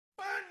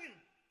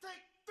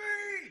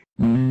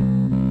Welcome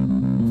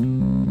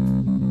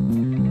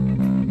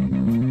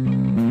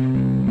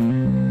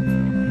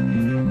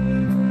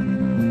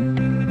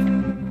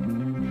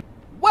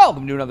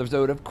to another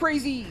episode of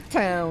Crazy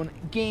Town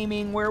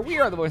Gaming, where we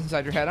are the voice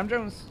inside your head. I'm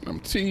Jonas. I'm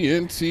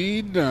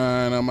TNT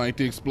Dinomight,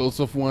 the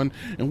explosive one,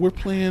 and we're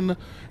playing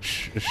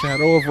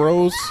Shadow of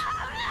Rose.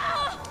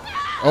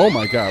 Oh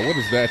my god, what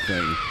is that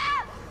thing?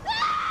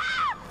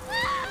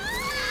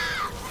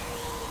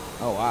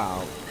 Oh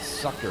wow,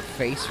 suck your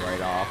face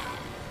right off.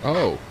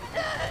 Oh.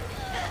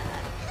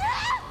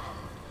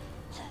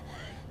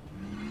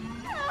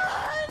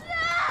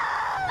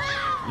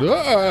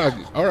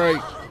 All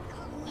right.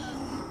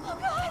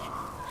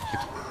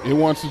 It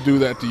wants to do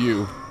that to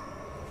you.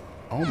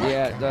 Oh my god.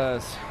 Yeah, it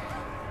does.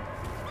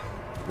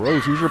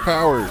 Rose, use your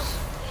powers.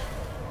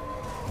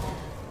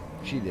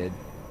 She did.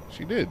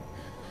 She did.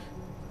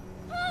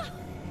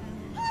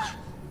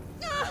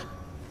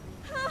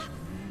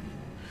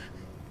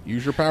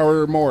 Use your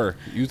power more.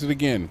 Use it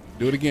again.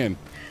 Do it again.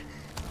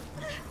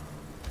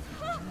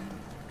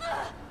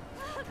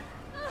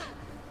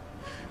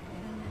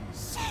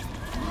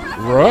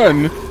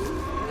 Run?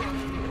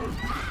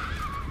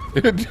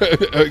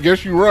 I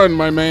guess you run,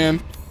 my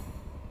man.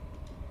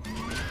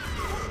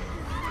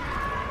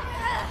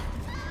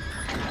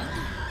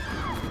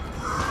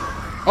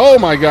 Oh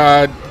my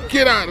god.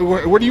 Get out.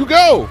 Where do you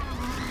go?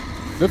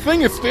 The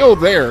thing is still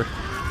there.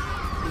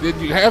 Did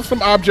you have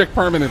some object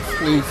permanence,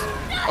 please?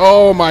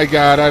 Oh my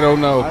god, I don't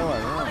know.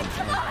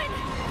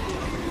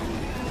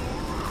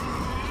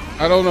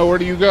 I don't know. Where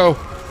do you go?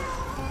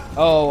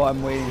 Oh,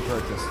 I'm waiting for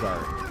it to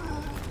start.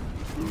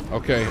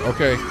 Okay,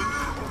 okay.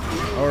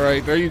 All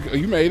right, there you go.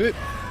 You made it.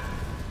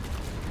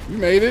 You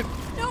made it.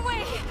 No way.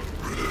 Yep.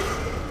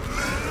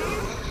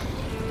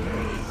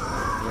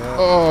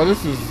 Oh,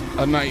 this is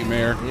a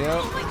nightmare.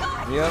 Yep. Oh my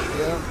god. Yep.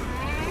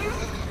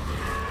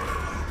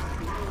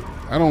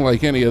 I don't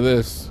like any of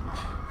this.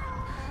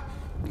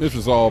 This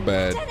is all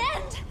bad. Dead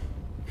end.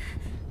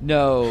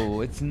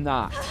 No, it's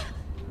not.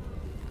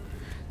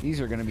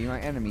 These are gonna be my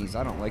enemies.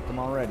 I don't like them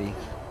already.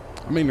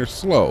 I mean, they're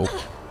slow.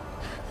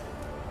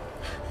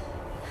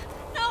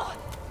 No.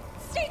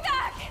 Stay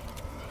back.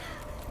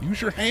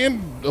 Use your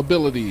hand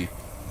ability.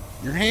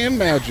 Your hand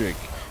magic.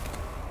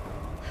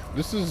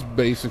 This is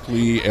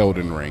basically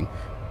Elden Ring.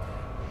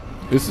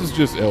 This is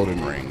just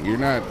Elden Ring. You're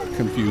not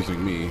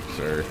confusing me,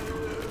 sir.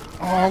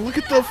 Oh, look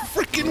at the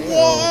freaking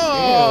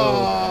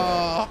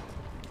wall!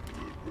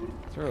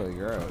 It's really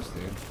gross,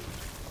 dude.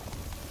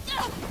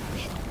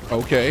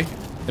 Okay.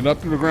 And up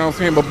through the ground,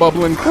 saying a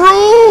bubbling crude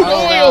oil,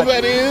 God.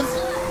 that is.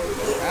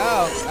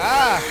 Ow!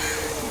 Ah!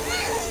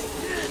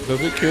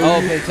 Does it kill Oh,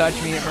 you? if they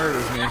touch me, it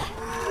murders me.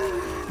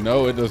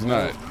 No, it does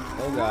not.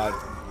 Oh god.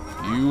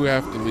 You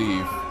have to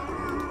leave.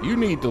 You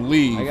need to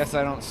leave. I guess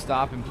I don't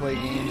stop and play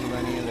games with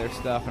any of their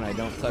stuff, and I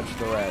don't touch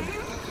the red.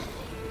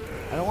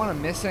 I don't want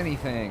to miss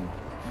anything.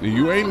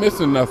 You ain't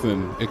missing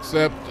nothing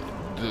except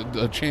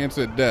a chance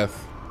at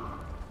death.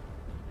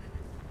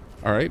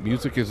 All right,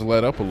 music is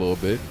let up a little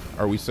bit.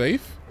 Are we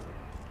safe?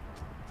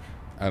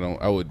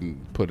 I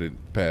wouldn't put it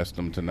past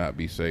them to not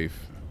be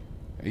safe.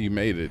 You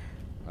made it.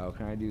 Oh,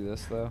 can I do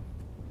this though?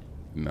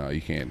 No,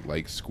 you can't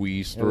like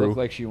squeeze It through. looked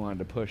like she wanted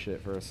to push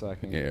it for a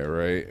second. Yeah,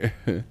 right.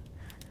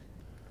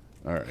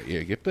 All right,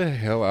 yeah, get the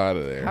hell out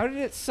of there. How did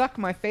it suck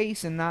my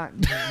face and not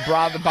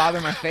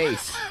bother my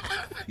face?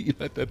 You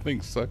let that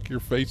thing suck your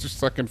face? You're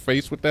sucking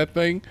face with that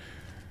thing?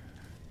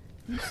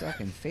 You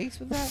sucking face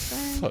with that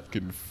thing?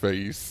 Sucking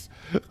face.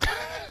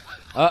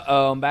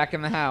 Uh-oh, I'm back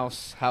in the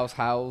house. House.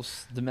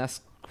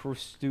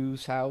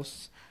 Dimitrescu's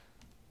house.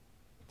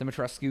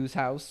 Dimitrescu's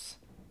house.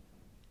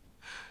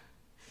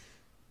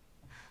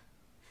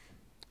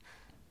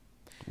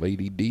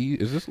 Lady D?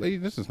 Is this Lady?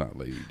 This is not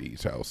Lady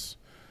D's house.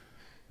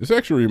 This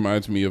actually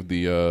reminds me of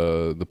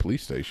the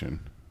police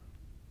station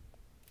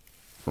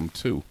from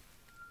 2.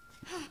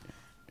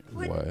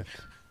 What?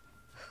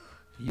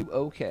 You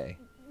okay?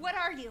 What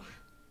are you?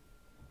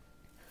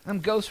 I'm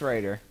Ghost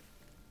Rider.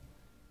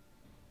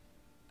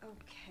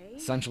 Okay.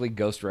 Essentially,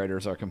 Ghost Rider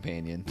is our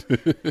companion.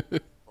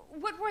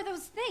 What were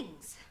those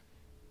things?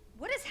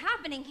 What is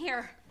happening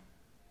here?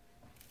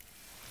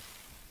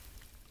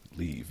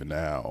 Leave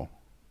now.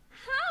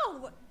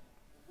 How?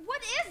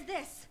 What is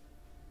this?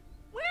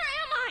 Where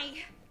am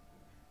I?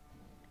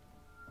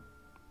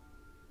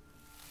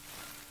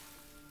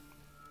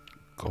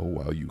 Go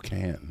while you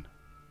can.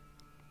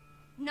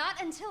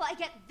 Not until I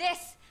get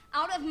this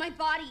out of my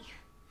body.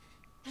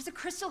 There's a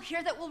crystal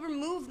here that will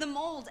remove the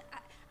mold.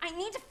 I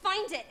need to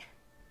find it.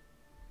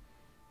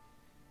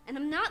 And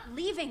I'm not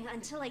leaving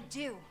until I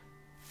do.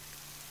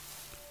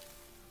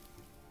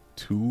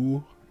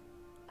 Too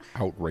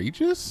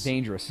outrageous?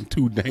 Dangerous.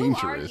 Too Who are you?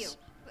 dangerous.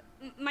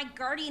 My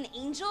guardian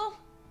angel?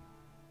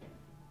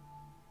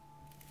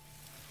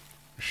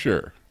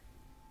 Sure.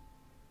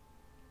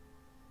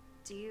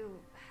 Do you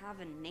have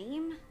a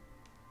name?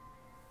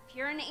 If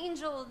you're an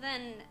angel,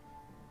 then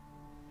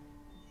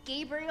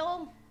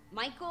Gabriel?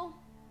 Michael?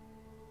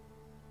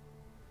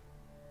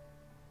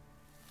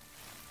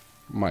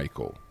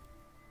 Michael.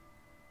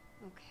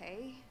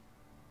 Okay.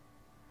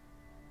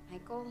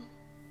 Michael?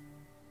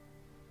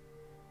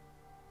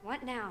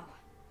 What now?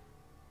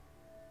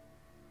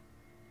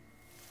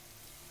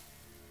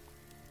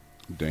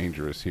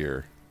 Dangerous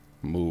here.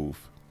 Move.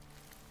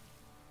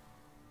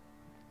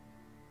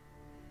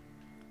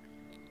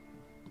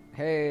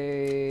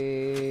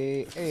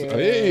 Hey.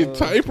 Hey,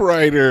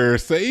 typewriter.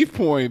 Save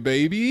point,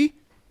 baby.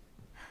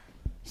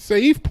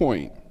 Save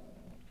point.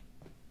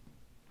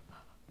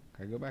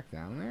 Can I go back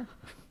down there?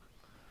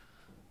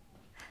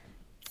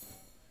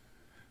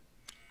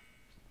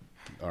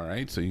 All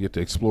right, so you get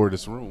to explore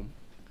this room.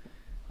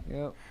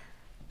 Yep.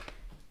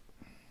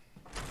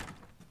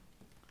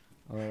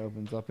 Oh, it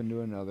opens up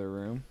into another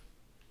room.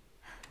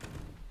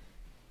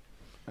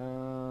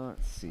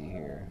 Let's see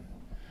here.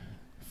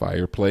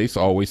 Fireplace,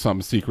 always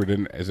something secret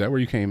in. Is that where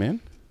you came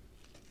in?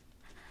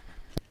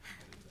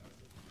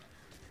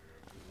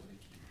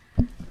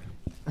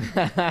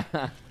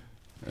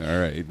 All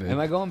right. Am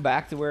I going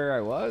back to where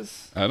I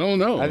was? I don't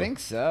know. I think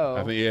so.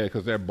 I think, yeah,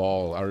 because that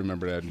ball, I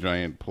remember that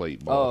giant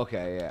plate ball. Oh,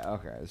 okay, yeah,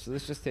 okay. So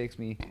this just takes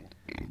me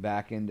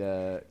back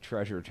into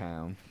Treasure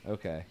Town.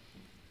 Okay.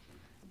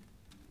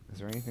 Is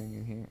there anything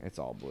in here? It's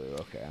all blue.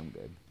 Okay, I'm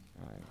good.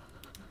 All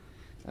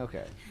right.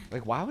 Okay.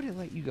 Like, why would it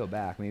let you go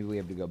back? Maybe we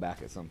have to go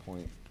back at some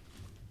point.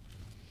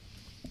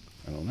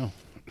 I don't know.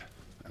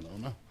 I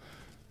don't know.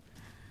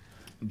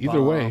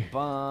 Either way.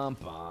 Bum,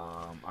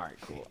 bum. All right,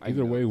 cool.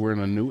 Either way, we're in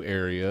a new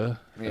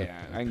area. Yeah.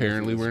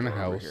 Apparently, we're in a door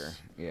over house. here.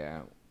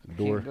 Yeah.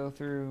 Door. Can't go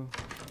through.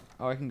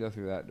 Oh, I can go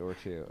through that door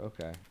too.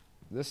 Okay.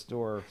 This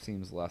door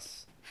seems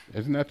less.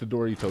 Isn't that the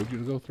door he told you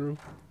to go through?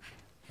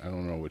 I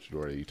don't know which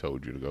door he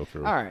told you to go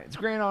through. All right. It's a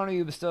great honor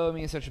you bestow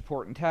me in such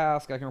important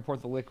task. I can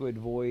report the liquid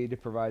void,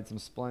 provide some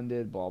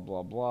splendid, blah,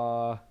 blah,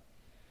 blah.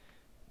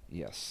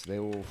 Yes, they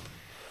will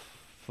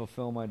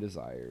fulfill my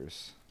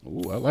desires.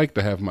 Ooh, I like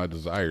to have my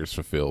desires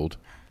fulfilled.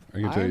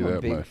 I can tell you that I'm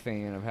a big much.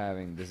 fan of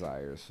having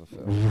desires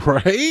fulfilled.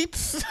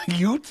 Right?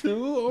 You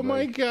too? Oh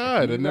my Like,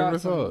 God. I never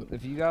some, thought.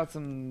 If you got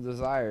some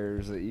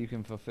desires that you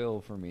can fulfill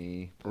for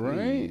me,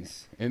 Right?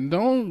 please. And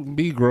don't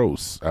be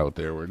gross out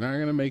there. We're not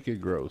gonna make it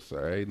gross, all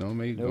right? Don't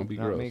be Nope,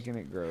 not gross. making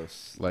it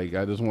gross. Like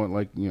I just want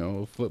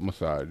a foot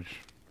massage.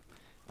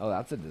 Oh,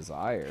 that's a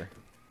desire.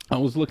 I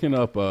was looking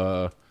up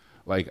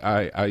like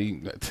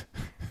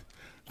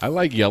I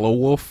like Yellow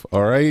Wolf,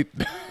 all right?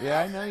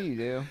 Yeah, I know you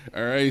do.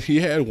 All right, he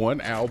had one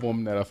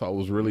album that I thought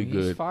was really He's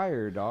good.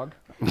 fire, dog.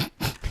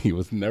 He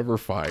was never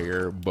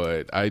fire,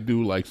 but I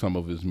do like some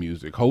of his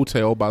music.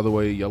 Hotel, by the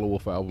way, Yellow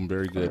Wolf album,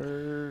 very good.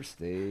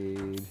 First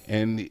aid.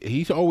 And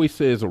he always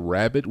says a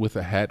rabbit with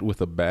a hat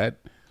with a bat.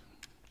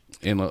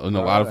 In a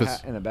lot of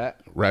his and a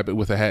bat rabbit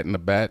with a hat and a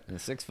bat. and a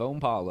 6 foam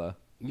Impala.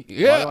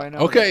 Yeah. do I know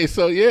Okay.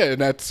 So yeah,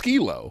 and that's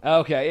Skilo.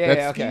 Okay, yeah,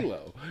 That's okay.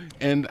 Skilo.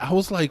 And I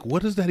was like,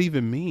 what does that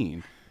even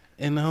mean?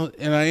 And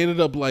I ended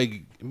up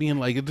like being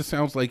like, it just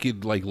sounds like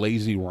it like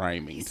lazy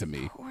rhyming to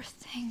me. Poor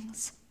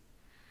things.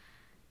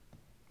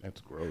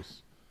 That's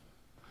gross.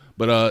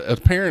 But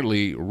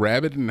apparently,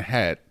 rabbit in the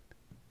hat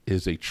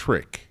is a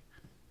trick,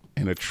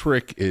 and a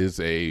trick is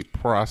a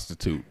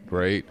prostitute,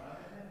 right?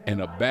 And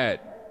a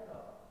bat.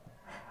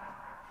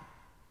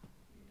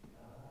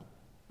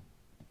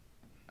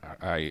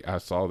 I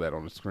saw that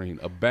on the screen.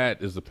 A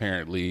bat is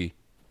apparently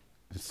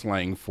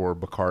slang for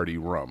Bacardi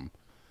rum.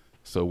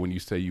 So when you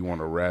say you want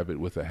a rabbit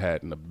with a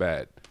hat and a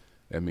bat,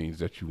 that means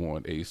that you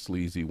want a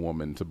sleazy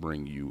woman to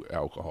bring you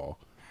alcohol.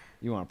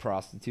 You want a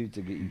prostitute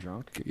to get you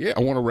drunk? Yeah,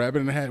 I want a rabbit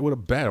in a hat with a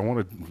bat. I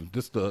want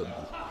just a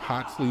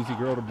hot, sleazy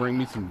girl to bring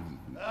me some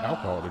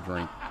alcohol to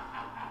drink.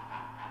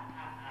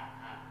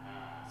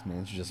 This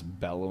man's just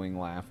bellowing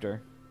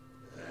laughter.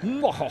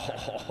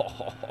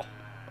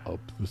 Up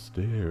the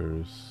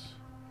stairs.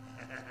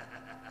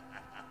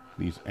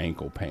 These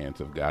ankle pants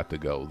have got to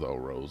go, though,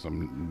 Rose.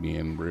 I'm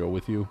being real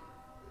with you.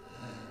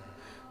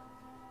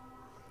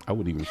 I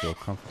wouldn't even feel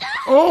comfortable.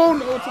 Oh,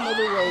 no, it's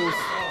another Rose.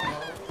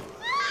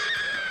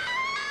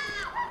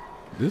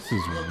 This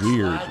is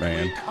weird,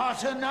 man. We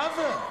caught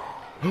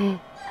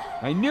another.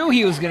 I knew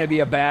he was going to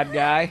be a bad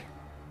guy.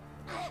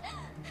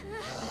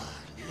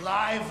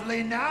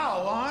 Lively now,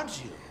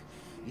 aren't you?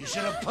 You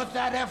should have put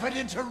that effort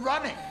into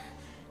running.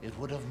 It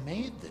would have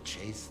made the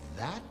chase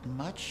that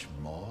much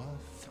more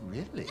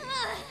thrilling.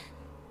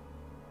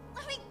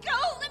 Let me go!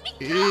 Let me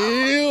go!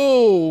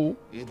 Ew.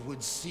 It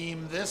would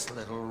seem this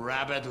little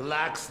rabbit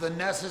lacks the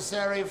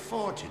necessary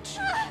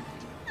fortitude.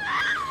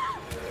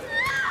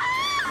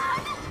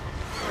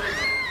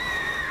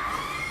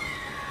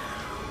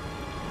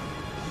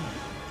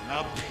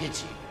 A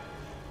pity.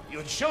 You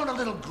had shown a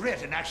little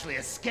grit and actually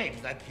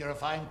escaped. That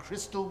purifying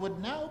crystal would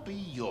now be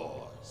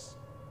yours.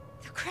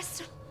 The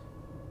crystal.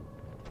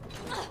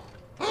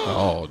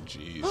 Oh,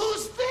 jeez.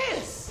 Who's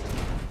this?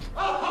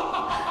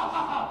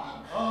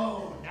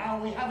 Oh,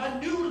 now we have a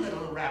new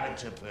little rabbit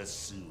to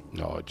pursue.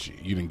 Oh, gee.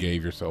 You done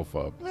gave yourself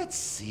up. Let's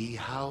see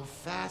how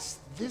fast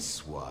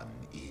this one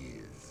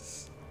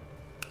is.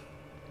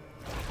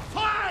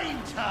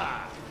 Find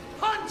her!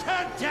 Hunt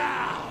her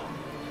down!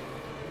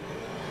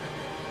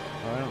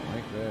 Oh, I don't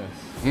like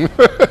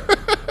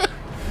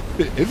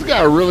this. It's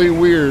got really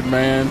weird,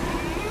 man.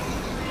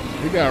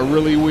 It got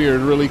really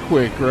weird really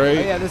quick, right?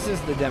 Oh yeah, this is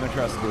the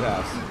Dimitrescu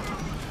house.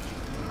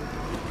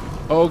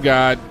 Oh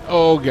God!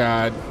 Oh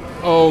God!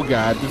 Oh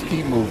God! Just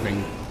keep moving.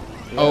 Yep,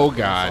 Oh that's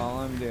God! all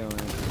I'm doing.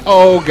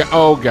 Oh God!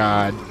 Oh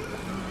God!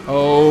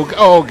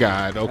 Oh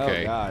God!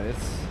 Okay. Oh God,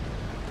 it's.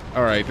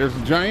 All right. There's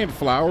giant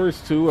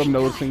flowers too. I'm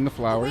noticing the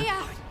flowers. Way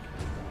out.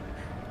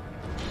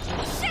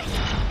 Shit.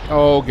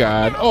 Oh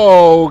God!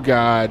 Oh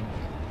God!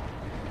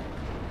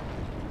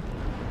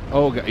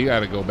 Oh God! You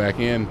gotta go back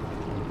in.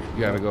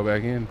 You gotta go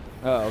back in.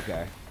 Oh,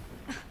 okay.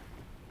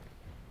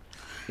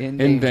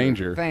 In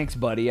danger. Thanks,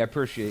 buddy. I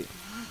appreciate.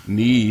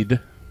 Need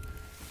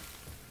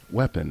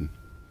weapon.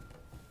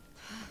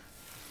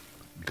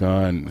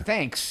 Gun.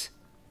 Thanks.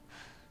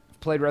 I've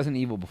played Resident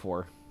Evil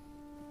before.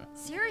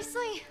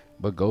 Seriously?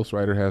 But Ghost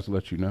Rider has to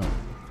let you know.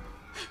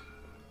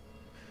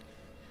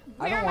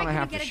 I Where don't am want to gonna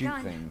have to get a shoot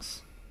gun?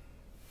 things.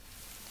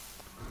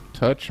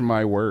 Touch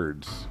my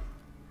words.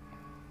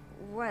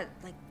 What,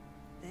 like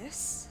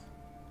this?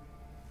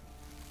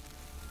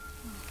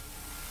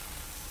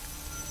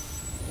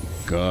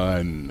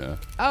 Gun.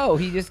 Oh,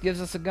 he just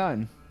gives us a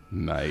gun.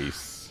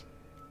 Nice.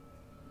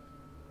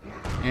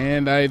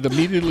 And I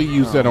immediately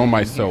use that on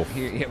myself.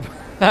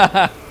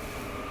 Yeah.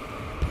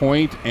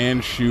 Point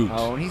and shoot.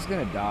 Oh, and he's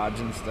gonna dodge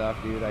and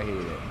stuff, dude. I hate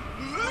it.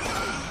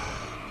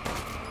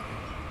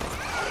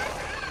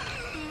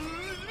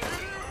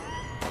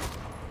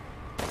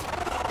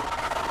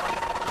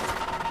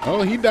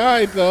 Oh, he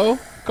died though.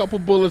 Couple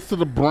bullets to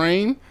the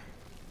brain.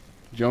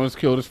 Jonas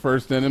killed his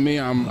first enemy.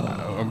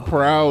 I'm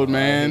proud, I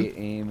man. hate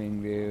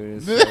aiming, dude.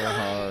 It's so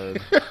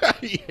hard. I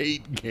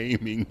hate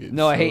gaming. It's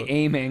No, I so- hate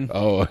aiming.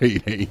 Oh, I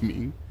hate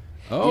aiming.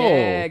 Oh.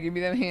 Yeah, give me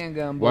them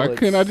handgun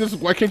bullets.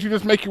 Why can't you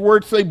just make your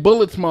words say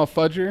bullets,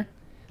 motherfudger?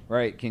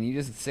 Right, can you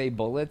just say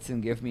bullets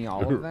and give me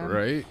all of them?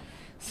 Right.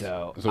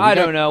 So So we I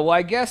got- don't know. Well,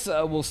 I guess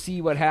we'll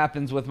see what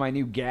happens with my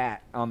new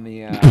GAT on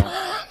the.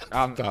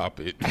 Stop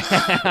it.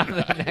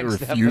 the I next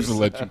refuse to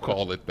let you episode.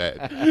 call it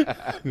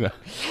that.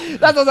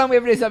 That's all time we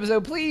have for today's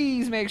episode.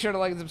 Please make sure to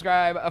like and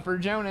subscribe for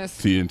Jonas.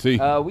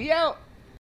 TNT. We out.